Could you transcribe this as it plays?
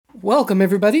Welcome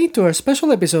everybody to our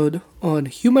special episode on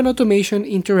human automation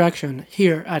interaction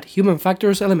here at Human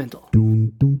Factors Elemental.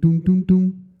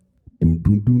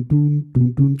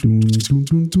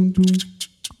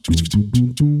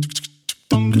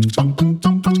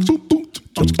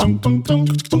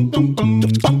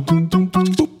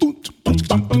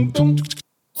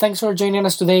 Thanks for joining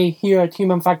us today here at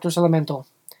Human Factors Elemental.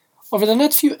 Over the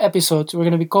next few episodes, we're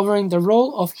going to be covering the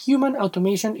role of human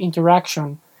automation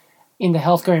interaction in the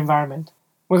healthcare environment.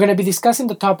 We're going to be discussing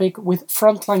the topic with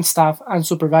frontline staff and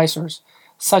supervisors,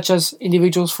 such as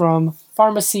individuals from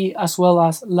pharmacy as well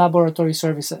as laboratory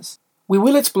services. We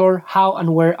will explore how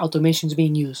and where automation is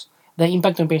being used, the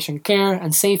impact on patient care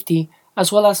and safety,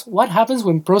 as well as what happens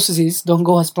when processes don't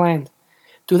go as planned.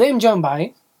 Today I'm joined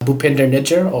by Bhupinder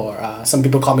Nijjar, or some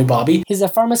people call me Bobby. He's a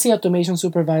pharmacy automation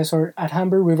supervisor at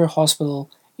Humber River Hospital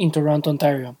in Toronto,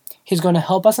 Ontario. He's going to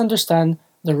help us understand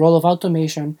the role of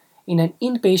automation in an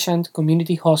inpatient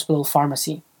community hospital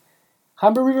pharmacy.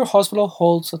 Humber River Hospital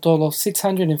holds a total of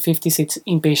 656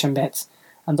 inpatient beds,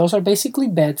 and those are basically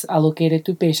beds allocated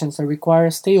to patients that require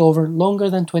a stay over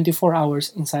longer than 24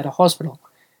 hours inside a hospital.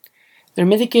 Their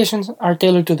medications are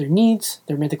tailored to their needs,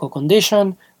 their medical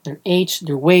condition, their age,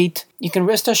 their weight. You can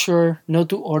rest assured no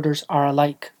two orders are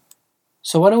alike.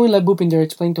 So why don't we let Bhupinder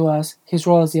explain to us his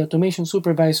role as the automation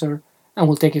supervisor, and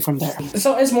we'll take it from there.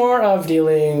 So it's more of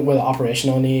dealing with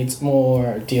operational needs,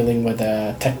 more dealing with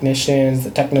the technicians,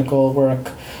 the technical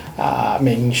work,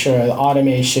 making sure the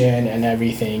automation and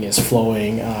everything is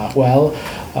flowing well.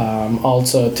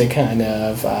 Also to kind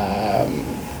of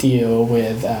deal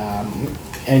with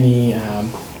any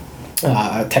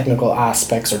technical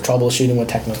aspects or troubleshooting with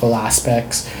technical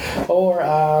aspects, or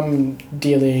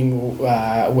dealing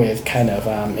with kind of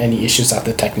any issues that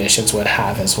the technicians would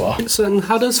have as well. So and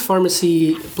how does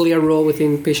pharmacy play a role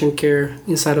within patient care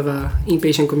inside of an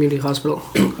inpatient community hospital?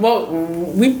 Well,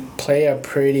 we play a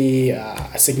pretty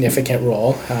significant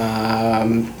role,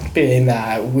 being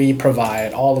that we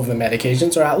provide all of the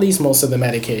medications, or at least most of the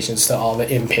medications, to all the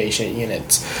inpatient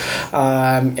units.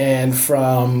 And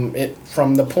from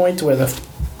the point where the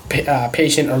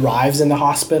patient arrives in the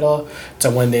hospital to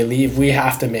when they leave, we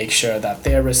have to make sure that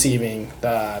they're receiving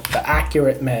the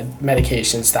accurate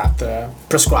medications that the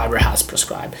prescriber has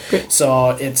prescribed. Great.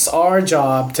 So it's our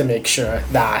job to make sure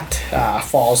that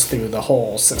falls through the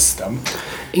whole system.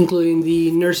 Including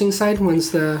the nursing side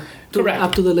once Correct.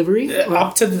 Up to delivery?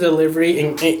 Up to the delivery,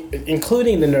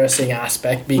 including the nursing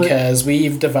aspect, because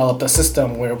we've developed a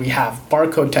system where we have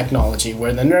barcode technology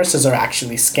where the nurses are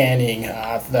actually scanning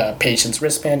the patient's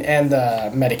wristband and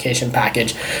the medication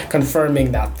package,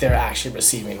 confirming that they're actually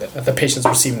receiving the patient's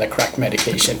receiving the correct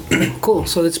medication. Cool.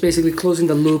 So it's basically closing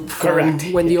the loop from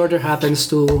Correct. when the order happens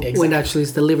to when actually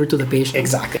it's delivered to the patient.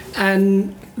 Exactly.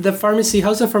 And the pharmacy,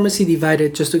 how's the pharmacy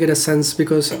divided, just to get a sense?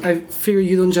 Because I figure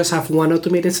you don't just have one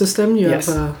automated system. Yes.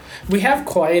 We have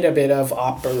quite a bit of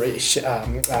automation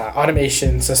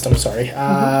system,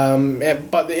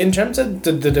 but in terms of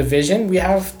the division, we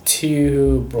have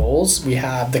two roles. We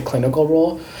have the clinical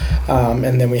role,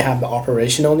 and then we have the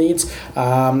operational needs.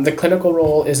 The clinical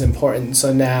role is important.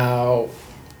 So now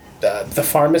the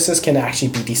pharmacists can actually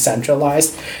be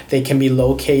decentralized. They can be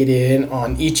located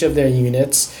on each of their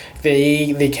units.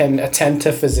 They can attend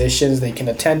to physicians, they can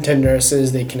attend to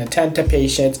nurses, they can attend to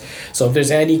patients. So if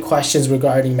there's any questions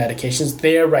regarding medications,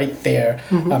 they're right there,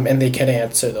 and they can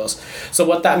answer those. So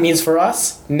what that means for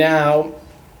us now,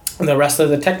 the rest of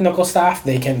the technical staff,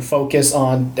 they can focus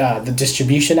on the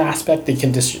distribution aspect. They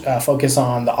can focus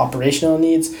on the operational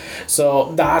needs.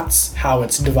 So that's how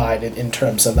it's divided in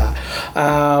terms of that.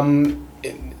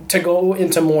 To go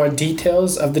into more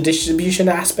details of the distribution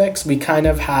aspects, we kind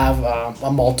of have a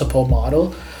multiple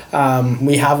model.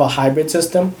 We have a hybrid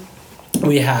system.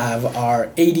 We have our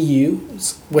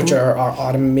ADUs, which are our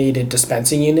automated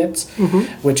dispensing units,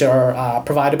 which are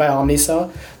provided by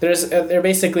Omnicell. They're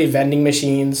basically vending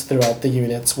machines throughout the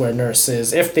units where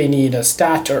nurses, if they need a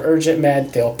stat or urgent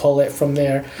med, they'll pull it from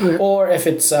there. Or if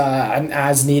it's an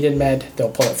as-needed med,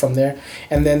 they'll pull it from there.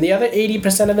 And then the other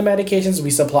 80% of the medications we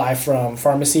supply from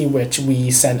pharmacy, which we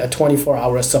send a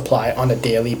 24-hour supply on a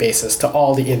daily basis to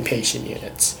all the inpatient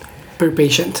units. Per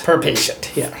patient,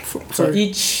 yeah. So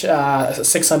each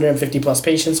 650 plus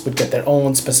patients would get their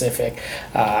own specific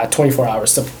 24-hour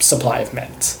supply of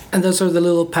meds. And those are the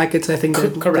little packets, I think,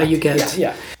 that you get.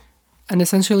 Yeah. And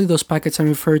essentially those packets I'm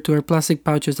referred to are plastic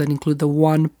pouches that include the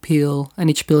one pill,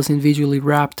 and each pill is individually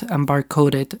wrapped and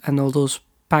barcoded, and all those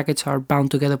packets are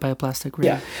bound together by a plastic ring.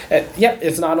 Yeah,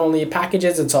 it's not only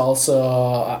packages, it's also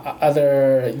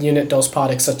other unit dose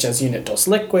products such as unit dose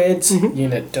liquids,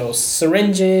 unit dose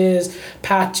syringes,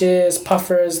 patches,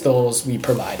 puffers, those we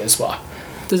provide as well.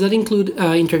 Does that include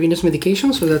intravenous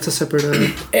medications, or that's a separate?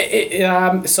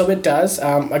 So it does.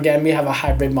 Again, we have a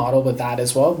hybrid model with that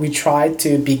as well. We try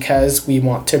to, because we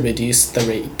want to reduce the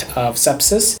rate of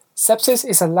sepsis. Sepsis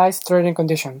is a life-threatening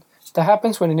condition that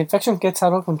happens when an infection gets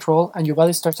out of control and your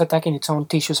body starts attacking its own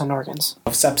tissues and organs.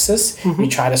 Of sepsis, we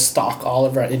try to stock all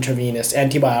of our intravenous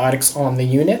antibiotics on the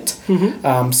unit,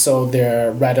 so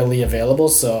they're readily available.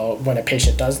 So when a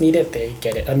patient does need it, they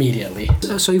get it immediately.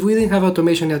 So if we didn't have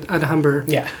automation at Humber,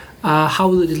 how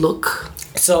would it look?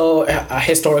 So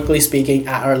historically speaking,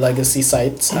 at our legacy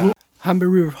sites, Humber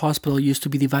River Hospital used to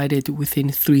be divided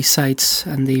within 3 sites,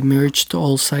 and they merged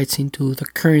all sites into the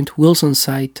current Wilson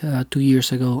site 2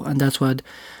 years ago, and that's what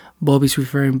Bob is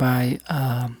referring by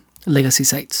legacy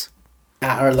sites.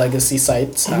 At our legacy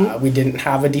sites, we didn't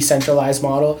have a decentralized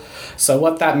model. So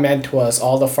what that meant was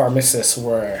all the pharmacists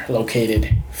were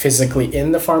located physically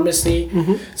in the pharmacy.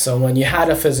 So when you had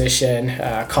a physician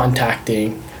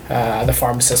contacting the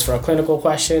pharmacist for a clinical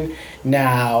question,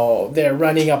 now they're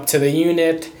running up to the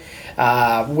unit,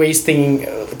 wasting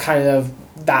kind of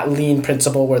that lean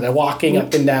principle where they're walking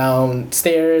up and down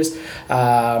stairs.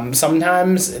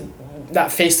 Sometimes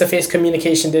that face-to-face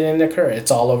communication didn't occur.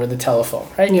 It's all over the telephone,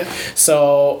 right?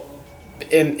 So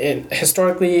in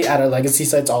historically at our legacy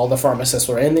sites, all the pharmacists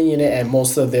were in the unit, and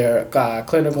most of their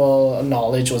clinical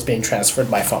knowledge was being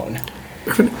transferred by phone.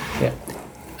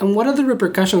 And what are the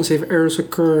repercussions if errors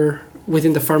occur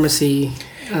within the pharmacy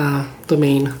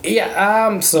domain?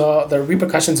 So the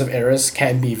repercussions of errors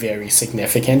can be very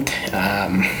significant,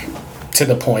 to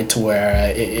the point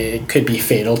where it could be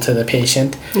fatal to the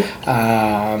patient.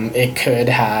 It could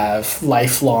have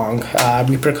lifelong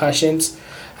repercussions.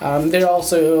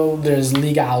 There's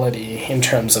legality in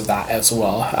terms of that as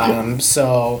well.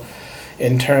 So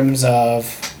in terms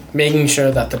of making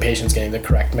sure that the patient's getting the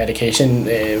correct medication,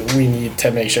 we need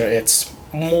to make sure it's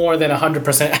more than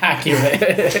 100%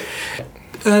 accurate.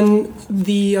 And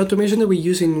the automation that we're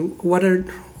using, what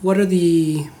are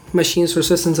the machines or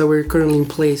systems that we're currently in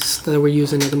place that we're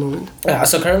using at the moment?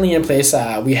 So currently in place,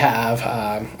 we have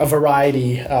a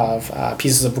variety of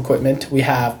pieces of equipment. We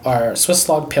have our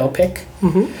Swisslog Pill Pick,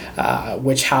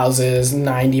 which houses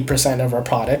 90% of our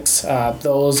products.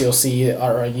 Those you'll see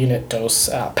are our unit dose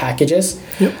packages.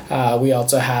 We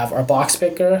also have our Box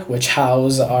Picker, which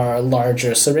house our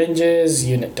larger syringes,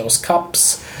 unit dose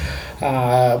cups.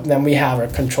 Then we have our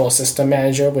Control System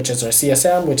Manager, which is our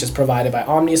CSM, which is provided by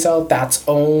Omnicell. That's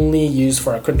only used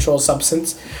for a controlled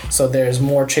substance. So there's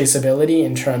more traceability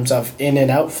in terms of in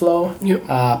and outflow,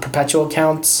 perpetual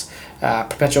counts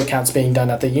being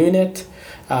done at the unit.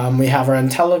 We have our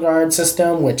IntelliGuard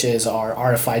system, which is our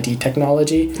RFID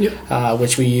technology,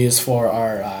 which we use for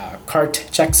our cart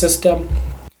check system.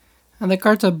 And the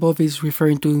cards that Bob is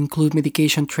referring to include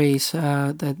medication trays.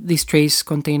 That these trays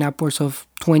contain upwards of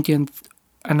 20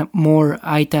 and more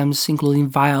items, including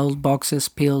vials, boxes,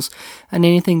 pills, and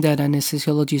anything that an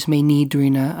anesthesiologist may need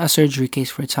during a surgery case,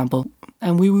 for example.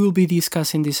 And we will be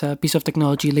discussing this piece of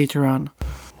technology later on.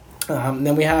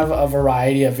 Then we have a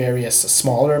variety of various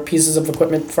smaller pieces of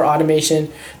equipment for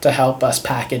automation to help us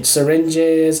package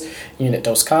syringes, unit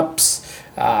dose cups,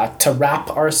 to wrap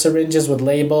our syringes with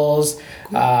labels,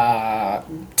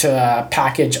 to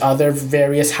package other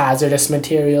various hazardous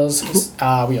materials.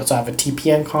 We also have a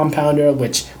TPN compounder,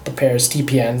 which prepares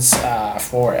TPNs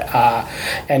for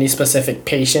any specific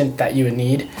patient that you would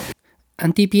need.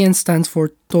 And TPN stands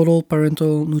for Total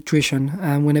Parenteral Nutrition.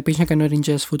 And when a patient cannot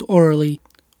ingest food orally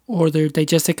or their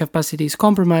digestive capacity is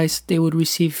compromised, they would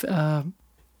receive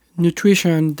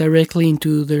nutrition directly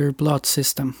into their blood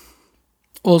system,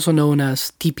 also known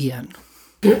as TPN.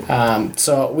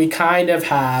 So we kind of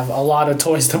have a lot of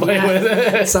toys to play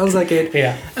with. Sounds like it.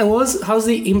 Yeah. And how's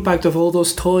the impact of all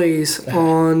those toys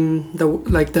on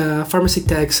the pharmacy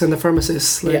techs and the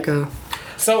pharmacists?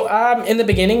 So in the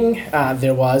beginning,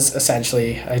 there was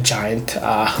essentially a giant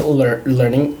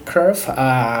learning curve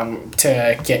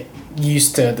to get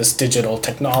used to this digital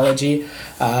technology.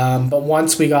 But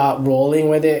once we got rolling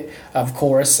with it, of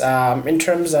course, in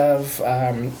terms of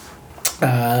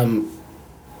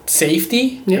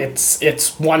safety, it's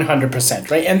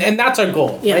 100%, right? And that's our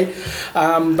goal, right?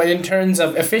 But in terms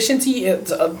of efficiency,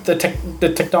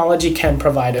 the technology can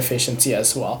provide efficiency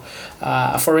as well.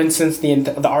 For instance, the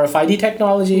RFID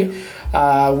technology,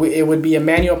 it would be a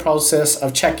manual process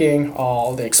of checking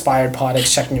all the expired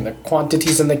products, checking the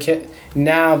quantities in the kit.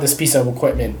 Now this piece of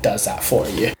equipment does that for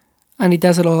you. And it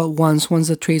does it all at once. Once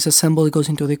the tray is assembled, it goes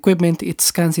into the equipment, it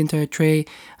scans the entire tray,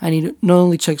 and it not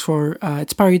only checks for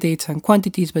expiry dates and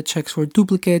quantities, but checks for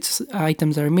duplicates,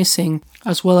 items that are missing,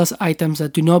 as well as items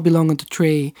that do not belong on the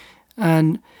tray.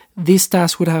 And this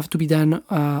task would have to be done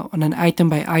on an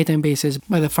item-by-item basis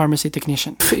by the pharmacy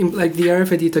technician. Like the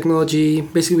RFID technology,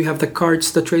 basically we have the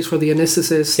cards, the trays for the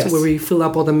anesthetist, Yes. where we fill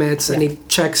up all the meds, and it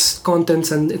checks contents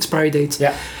and expiry dates.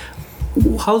 Yeah.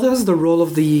 How does the role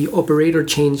of the operator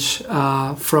change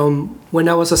from when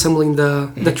I was assembling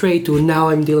the tray to now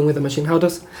I'm dealing with the machine? How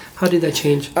did that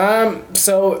change?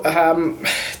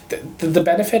 The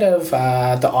benefit of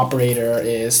the operator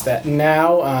is that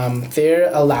now they're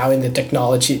allowing the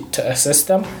technology to assist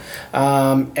them,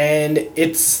 and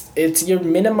it's you're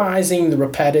minimizing the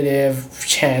repetitive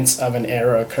chance of an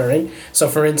error occurring. So,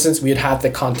 for instance, we'd have the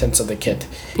contents of the kit.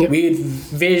 Yep. We'd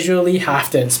visually have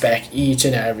to inspect each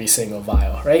and every single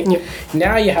vial, right? Yep.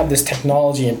 Now you have this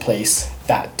technology in place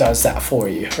that does that for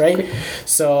you, right? Okay.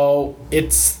 So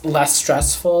it's less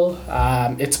stressful.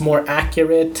 It's more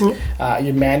accurate.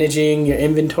 You're managing your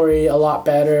inventory a lot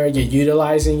better. You're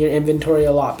utilizing your inventory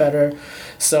a lot better.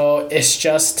 So it's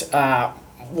just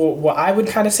what I would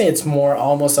kind of say it's more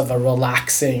almost of a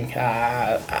relaxing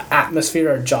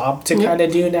atmosphere or job to kind of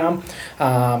do now,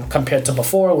 compared to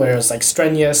before, where it was like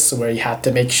strenuous, where you had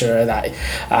to make sure that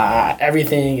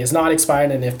everything is not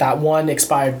expired, and if that one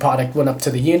expired product went up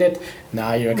to the unit,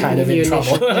 now you're kind of in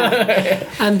trouble.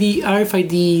 And the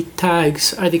RFID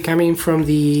tags, are they coming from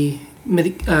the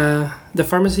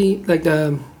pharmacy, like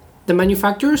the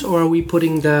manufacturers, or are we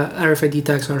putting the RFID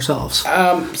tags ourselves?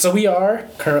 So we are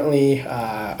currently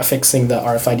affixing the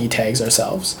RFID tags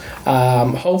ourselves.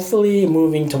 Hopefully,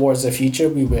 moving towards the future,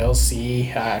 we will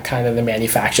see kind of the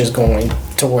manufacturers going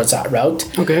towards that route.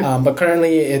 Okay. But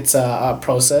currently, it's a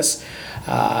process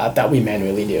that we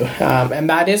manually do. And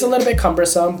that is a little bit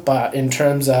cumbersome, but in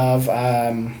terms of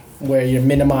where you're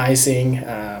minimizing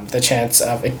the chance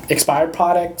of expired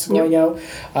products going out,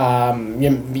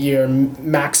 you're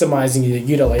maximizing the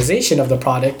utilization of the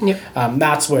product.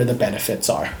 That's where the benefits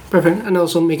are. Perfect. And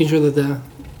also making sure that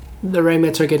the right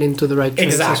meds are getting to the right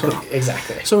trays as well.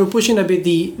 Exactly. So we're pushing a bit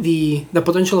the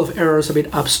potential of errors a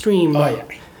bit upstream.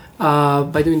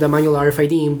 By doing the manual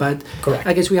RFID, but correct.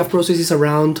 I guess we have processes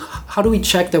around how do we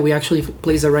check that we actually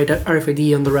place the right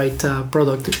RFID on the right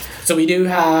product? So we do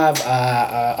have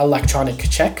electronic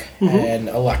check and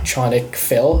electronic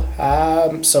fill.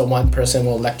 So one person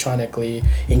will electronically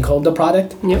encode the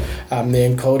product. They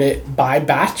encode it by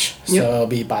batch, so it'll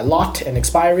be by lot and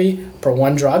expiry per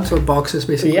one drug. So boxes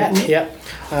basically.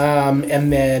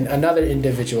 And then another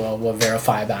individual will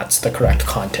verify that's the correct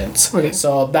contents. Okay.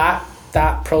 So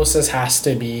that process has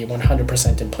to be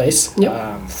 100% in place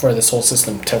for this whole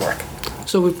system to work.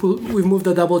 So we've moved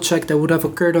the double check that would have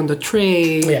occurred on the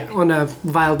tray on a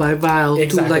vial by vial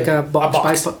to like a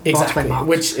box by box,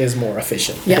 which is more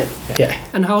efficient.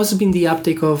 And how has been the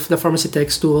uptake of the pharmacy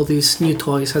techs to all these new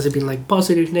toys? Has it been like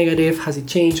positive, negative? Has it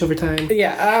changed over time?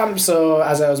 So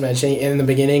as I was mentioning in the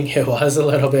beginning, it was a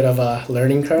little bit of a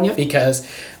learning curve because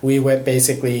we went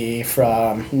basically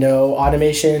from no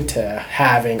automation to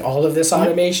having all of this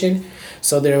automation.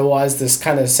 So there was this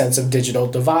kind of sense of digital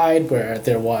divide where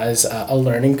there was a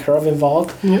learning curve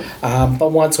involved.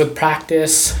 But once with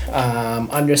practice,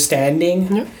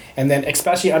 understanding, and then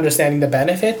especially understanding the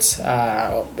benefits,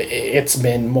 it's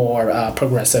been more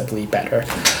progressively better.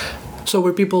 So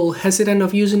were people hesitant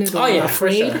of using it? Or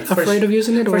afraid of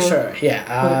using it? For sure,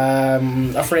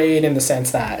 afraid in the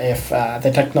sense that if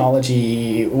the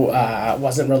technology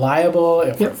wasn't reliable,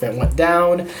 if it went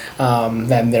down,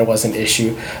 then there was an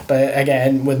issue. But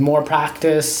again, with more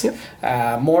practice,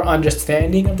 more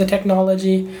understanding of the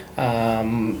technology,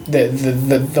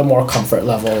 the more comfort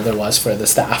level there was for the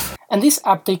staff. And this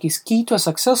uptake is key to a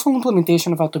successful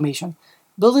implementation of automation,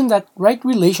 building that right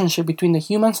relationship between the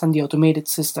humans and the automated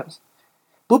systems.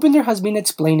 Bhupinder has been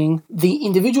explaining the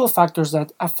individual factors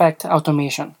that affect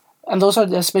automation, and those are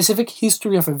the specific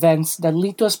history of events that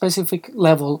lead to a specific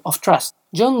level of trust.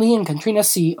 John Lee and Katrina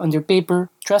C., on their paper,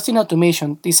 Trust in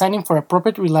Automation, Designing for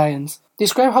Appropriate Reliance,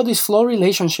 describe how this flow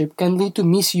relationship can lead to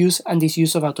misuse and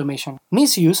disuse of automation.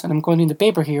 Misuse, and I'm quoting the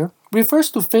paper here, refers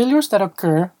to failures that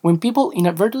occur when people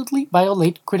inadvertently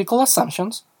violate critical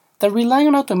assumptions that rely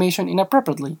on automation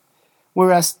inappropriately,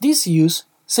 whereas disuse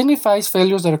signifies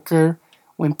failures that occur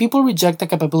when people reject the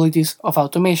capabilities of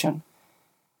automation.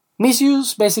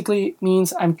 Misuse basically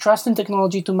means I'm trusting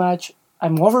technology too much,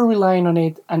 I'm over-relying on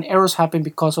it, and errors happen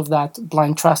because of that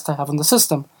blind trust I have on the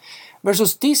system.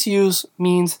 Versus disuse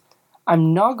means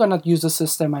I'm not going to use the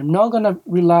system, I'm not going to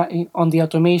rely on the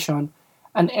automation,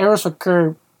 and errors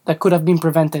occur that could have been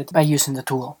prevented by using the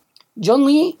tool. John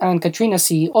Lee and Katrina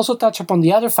C. also touch upon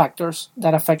the other factors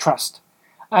that affect trust.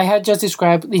 I had just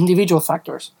described the individual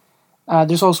factors.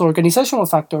 There's also organizational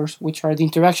factors, which are the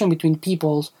interaction between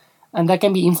peoples, and that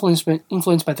can be influenced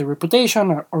by the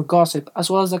reputation or gossip, as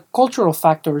well as the cultural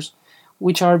factors,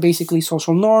 which are basically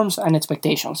social norms and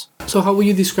expectations. So how would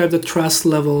you describe the trust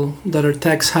level that our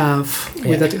techs have?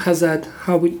 Yeah.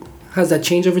 Has that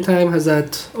changed over time? Has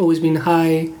that always been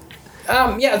high?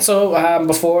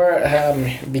 Before,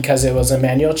 because it was a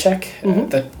manual check,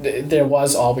 there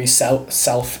was always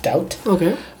self-doubt.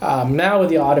 Okay. Now with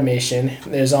the automation,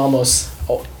 there's almost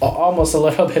a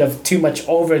little bit of too much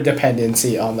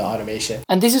over-dependency on the automation.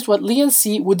 And this is what Lee and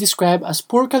C would describe as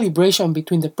poor calibration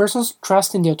between the person's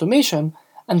trust in the automation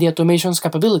and the automation's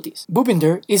capabilities.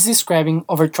 Bhupinder is describing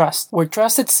overtrust, where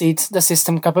trust exceeds the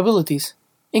system capabilities,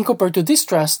 in compared to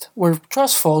distrust, where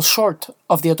trust falls short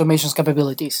of the automation's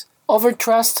capabilities.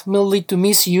 Overtrust may lead to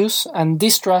misuse, and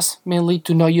distrust may lead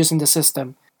to no use in the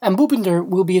system. And Bhupinder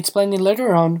will be explaining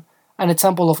later on an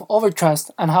example of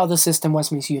overtrust and how the system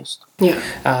was misused.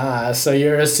 Yeah. So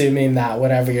you're assuming that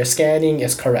whatever you're scanning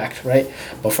is correct, right?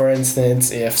 But for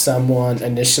instance, if someone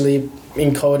initially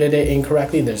encoded it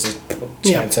incorrectly, there's a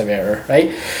chance of error,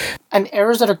 right? And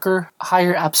errors that occur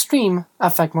higher upstream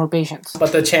affect more patients.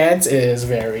 But the chance is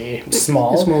very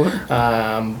small. It's smaller.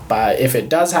 But if it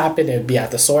does happen, it would be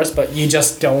at the source, but you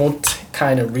just don't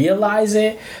kind of realize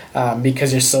it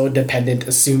because you're so dependent,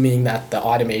 assuming that the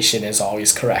automation is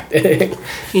always correct.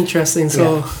 Interesting.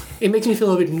 So it makes me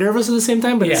feel a bit nervous at the same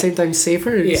time, but at the same time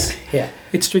safer.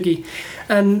 It's tricky.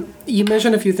 And you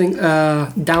mentioned a few things,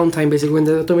 downtime basically, when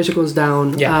the automation goes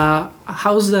down.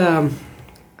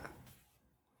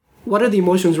 What are the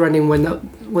emotions running when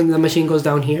the machine goes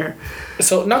down here?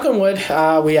 So knock on wood,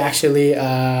 we actually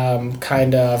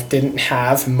kind of didn't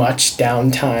have much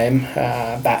downtime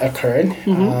that occurred.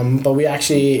 But we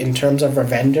actually, in terms of our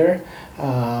vendor,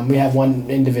 we have one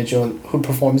individual who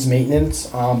performs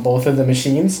maintenance on both of the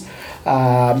machines.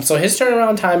 So his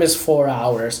turnaround time is 4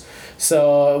 hours.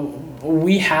 So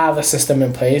we have a system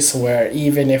in place where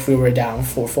even if we were down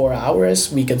for 4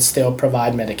 hours, we could still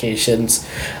provide medications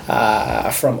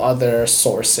from other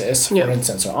sources. For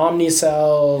instance, our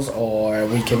Omnicells, or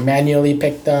we can manually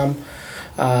pick them.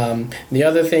 The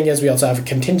other thing is we also have a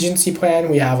contingency plan.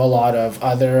 We have a lot of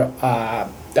other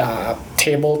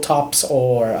tabletops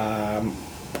or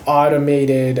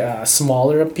automated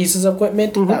smaller pieces of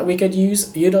equipment that we could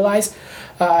utilize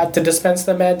to dispense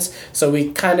the meds. So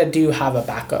we kind of do have a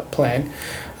backup plan.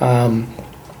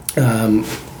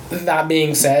 That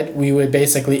being said, we would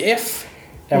basically,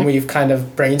 we've kind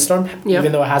of brainstormed,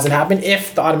 even though it hasn't happened,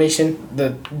 if the automation,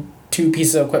 the two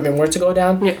pieces of equipment were to go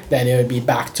down, then it would be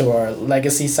back to our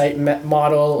legacy site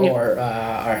model or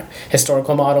our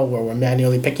historical model where we're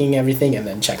manually picking everything and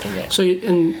then checking it. So,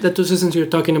 and the two systems you're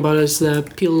talking about is the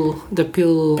pill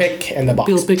pick and the box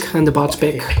pill pick and the box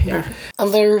pick. Yeah.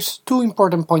 And there's two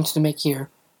important points to make here.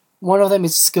 One of them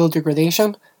is skill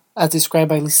degradation, as described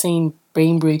by Lisanne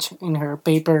Bainbridge in her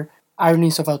paper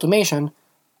Ironies of Automation,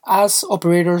 as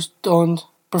operators don't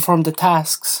perform the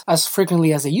tasks as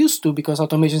frequently as they used to because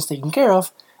automation is taken care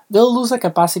of, they'll lose the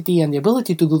capacity and the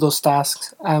ability to do those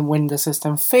tasks. And when the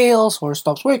system fails or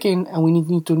stops working and we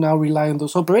need to now rely on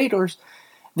those operators,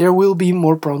 there will be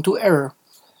more prone to error.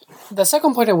 The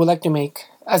second point I would like to make,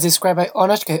 as described by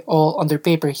Onashk et al. On their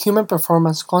paper Human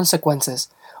Performance Consequences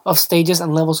of Stages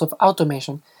and Levels of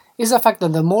Automation, is the fact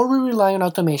that the more we rely on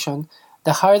automation,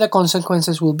 the higher the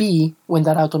consequences will be when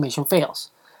that automation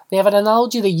fails. They have an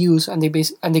analogy they use and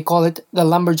they call it the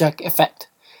lumberjack effect,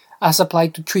 as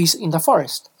applied to trees in the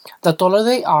forest. The taller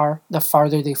they are, the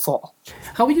farther they fall.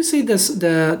 How would you say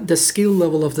the skill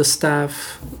level of the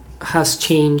staff has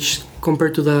changed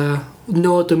compared to the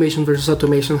no automation versus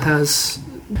automation has?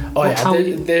 Oh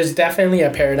yeah, there's definitely a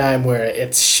paradigm where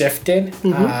it's shifted.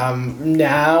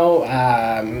 Now,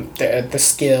 the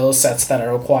skill sets that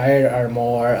are required are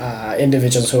more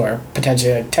individuals who are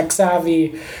potentially tech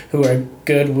savvy, who are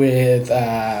good with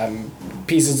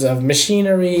pieces of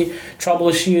machinery,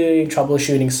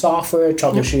 troubleshooting software,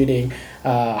 troubleshooting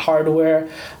hardware.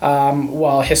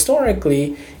 While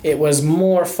historically, it was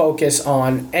more focused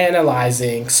on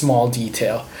analyzing small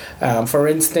detail. For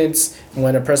instance,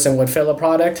 when a person would fill a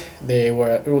product, they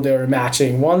were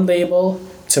matching one label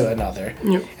to another,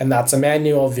 and that's a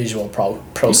manual visual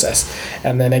process.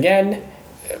 And then again,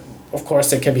 of course,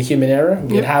 there can be human error.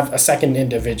 We'd have a second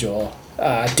individual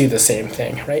do the same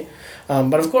thing, right?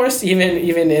 But of course,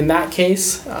 even in that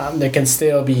case, there can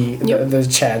still be the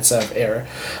chance of error.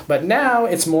 But now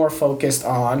it's more focused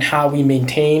on how we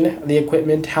maintain the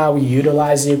equipment, how we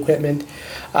utilize the equipment,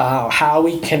 how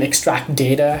we can extract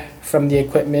data from the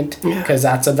equipment Yeah. because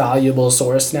that's a valuable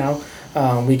source now.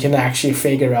 We can actually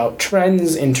figure out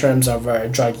trends in terms of our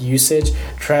drug usage,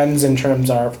 trends in terms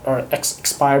of our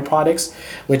expired products,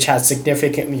 which has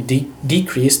significantly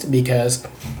decreased because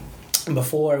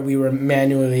before we were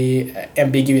manually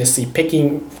ambiguously picking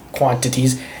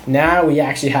quantities. Now we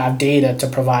actually have data to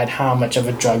provide how much of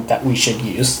a drug that we should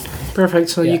use. Perfect.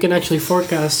 So Yeah. you can actually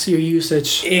forecast your usage.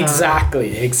 Exactly.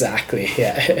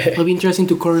 Yeah. It'll be interesting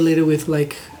to correlate it with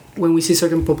like when we see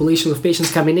certain populations of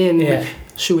patients coming in. Yeah.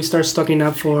 Should we start stocking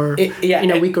up for in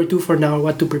a week or two for now?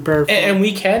 What to prepare for? And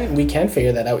we can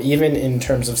figure that out even in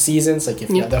terms of seasons. Like if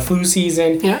you Yeah. have the flu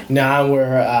season, Yeah. now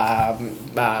we're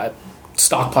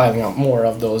stockpiling up more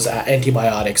of those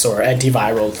antibiotics or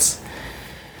antivirals.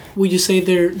 Would you say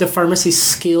the pharmacy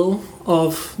skill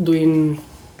of doing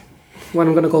what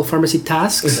I'm going to call pharmacy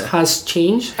tasks has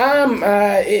changed?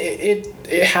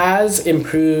 It has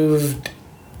improved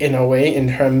in a way in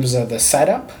terms of the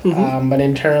setup, but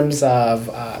in terms of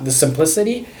the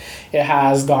simplicity, it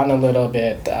has gotten a little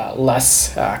bit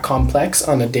less complex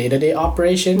on a day-to-day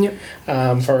operation. Yep.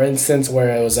 For instance, where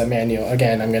it was a manual,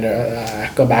 again, I'm going to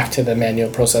go back to the manual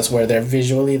process where they're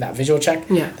that visual check,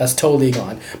 Yeah. that's totally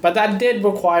gone. But that did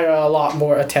require a lot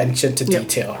more attention to Yep.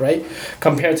 detail, right?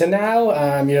 Compared to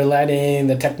now, you're letting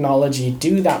the technology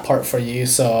do that part for you,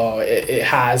 so it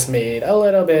has made a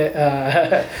little bit...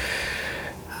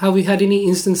 Have we had any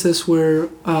instances where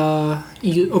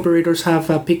operators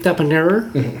have picked up an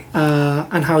error,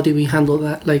 and how do we handle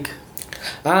that? Like,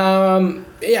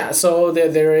 yeah, so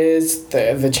there is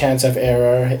the chance of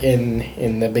error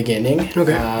in the beginning.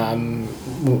 Okay.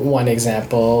 One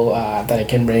example that I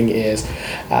can bring is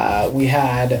we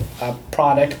had a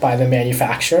product by the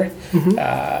manufacturer.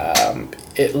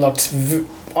 It looked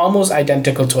almost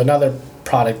identical to another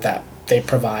product that they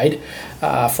provide.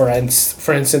 For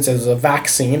instance, it was a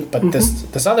vaccine, but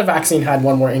this other vaccine had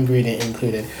one more ingredient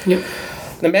included. Yep.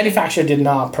 The manufacturer did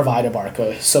not provide a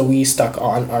barcode, so we stuck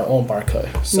on our own barcode.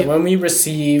 So Yep. when we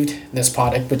received this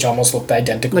product, which almost looked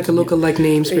identical, Like a local-like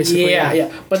names, basically. yeah.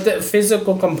 But the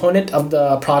physical component of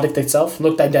the product itself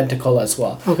looked identical as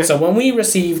well. Okay. So when we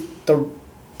received the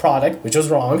product, which was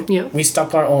wrong, Yeah. we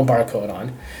stuck our own barcode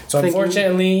on. So Thinking-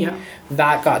 unfortunately, yeah.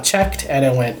 that got checked and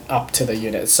it went up to the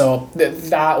unit. So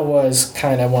that was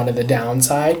kind of one of the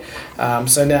downside.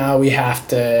 So now we have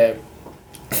to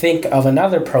think of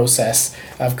another process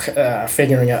of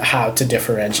figuring out how to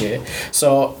differentiate it.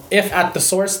 So if at the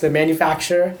source the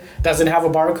manufacturer doesn't have a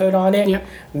barcode on it, Yep.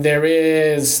 there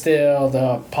is still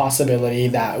the possibility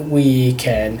that we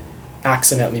can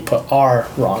accidentally put our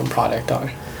wrong product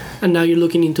on. And now you're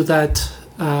looking into that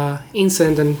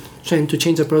incident and trying to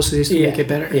change the processes to make it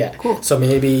better. Yeah. Cool. So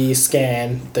maybe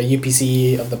scan the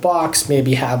UPC of the box,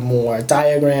 maybe have more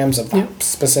diagrams of that Yep.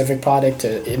 specific product to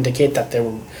indicate that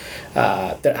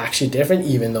they're actually different,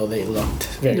 even though they looked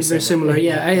They're very similar.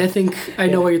 Yeah, I think I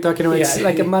know Yeah. what you're talking about. It's Yeah.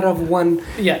 like a matter of one,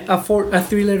 Yeah. a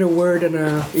 3-letter word and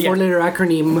a 4-letter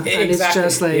acronym, and it's Exactly.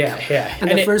 just like, Yeah. and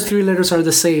the first 3 letters are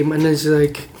the same, and it's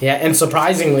like, And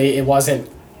surprisingly, it wasn't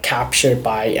captured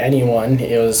by anyone.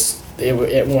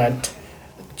 It went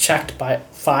checked by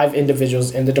 5 individuals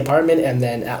in the department, and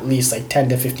then at least like 10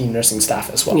 to 15 nursing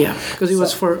staff as well. yeah, because it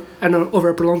was for over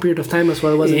a prolonged period of time as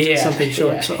well. It wasn't just something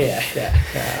short. Yeah, So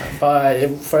but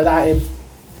for that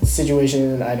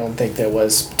situation, I don't think there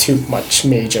was too much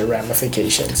major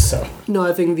ramifications. So no,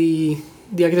 I think the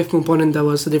active component that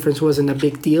was the difference wasn't a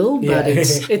big deal, but Yeah.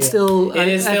 it's Yeah. still It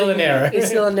is still think an error. It's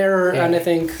still an error, Yeah. and I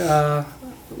think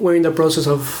we're in the process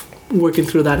of working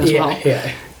through that as well.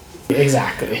 yeah,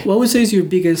 exactly. What would you say is your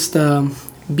biggest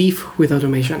beef with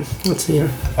automation? What's the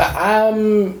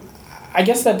I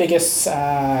guess the biggest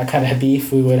kind of beef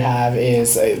we would have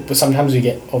is sometimes we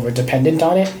get over dependent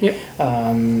on it. Yep.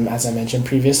 As I mentioned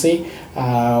previously,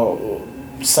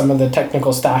 some of the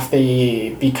technical staff,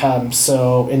 they become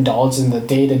so indulged in the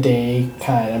day-to-day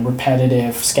kind of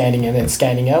repetitive scanning in and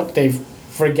scanning out, they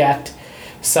forget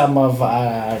some of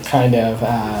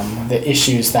the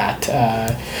issues that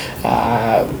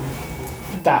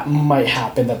that might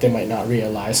happen that they might not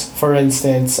realize. For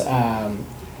instance,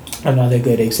 another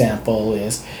good example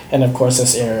is, and of course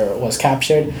this error was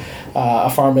captured, a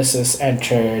pharmacist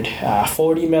entered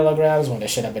 40 milligrams when it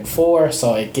should have been 4,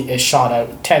 so it shot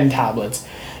out 10 tablets.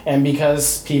 And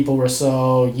because people were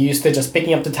so used to just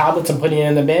picking up the tablets and putting it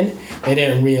in the bin, they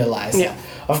didn't realize Yeah. that.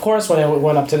 Of course, when I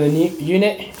went up to the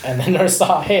unit and the nurse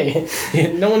saw, hey,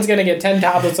 no one's going to get 10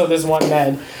 tablets of this one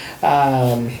med,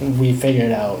 we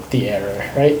figured out the error,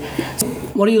 right?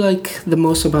 What do you like the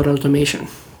most about automation?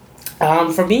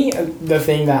 For me, the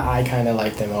thing that I kind of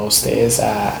like the most is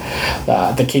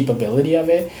the capability of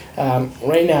it.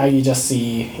 Right now, you just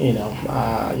see,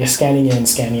 you're scanning in,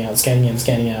 scanning out, scanning in,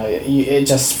 scanning out. It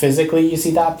just physically you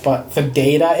see that, but the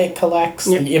data it collects,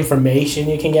 the information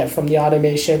you can get from the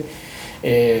automation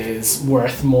is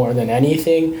worth more than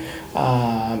anything,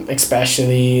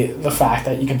 especially the fact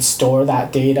that you can store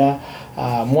that data.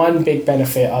 One big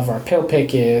benefit of our pill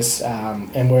pick is,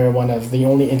 and we're one of the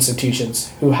only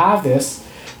institutions who have this,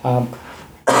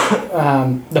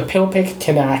 the pill pick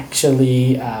can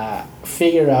actually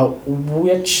figure out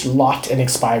which lot and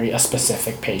expiry a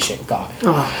specific patient got.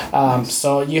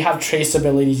 So you have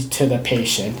traceability to the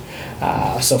patient.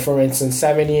 So for instance,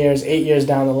 7 years, 8 years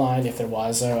down the line, if there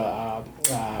was a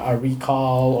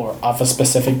recall or of a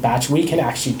specific batch, we can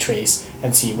actually trace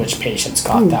and see which patients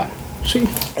got that. Sweet.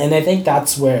 And I think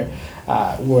that's where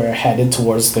we're headed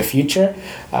towards the future.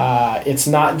 It's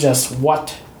not just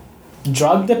what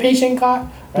drug the patient got,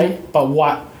 right? But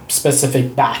what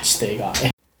specific batch they got.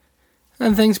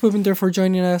 And thanks, Bhupinder, for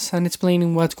joining us and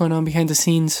explaining what's going on behind the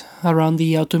scenes around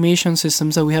the automation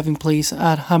systems that we have in place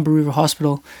at Humber River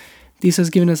Hospital. This has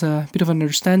given us a bit of an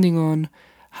understanding on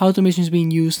how automation is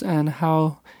being used and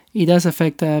how it does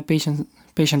affect patient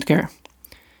care.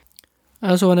 I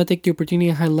also want to take the opportunity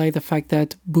and highlight the fact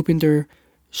that Bhupinder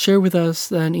shared with us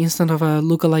an instance of a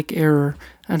lookalike error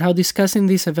and how discussing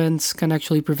these events can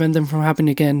actually prevent them from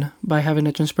happening again by having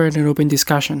a transparent and open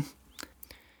discussion.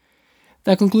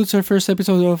 That concludes our first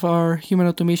episode of our Human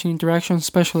Automation Interaction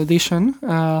Special Edition.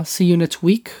 See you next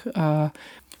week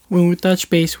when we touch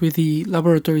base with the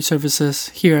laboratory services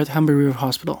here at Humber River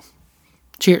Hospital.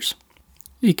 Cheers.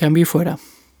 Y cambio fuera.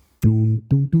 Dun,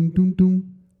 dun, dun, dun, dun.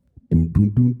 Dun, dun,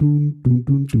 dun, dun, dun,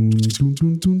 dun, dun,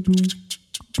 dun, dun, dun.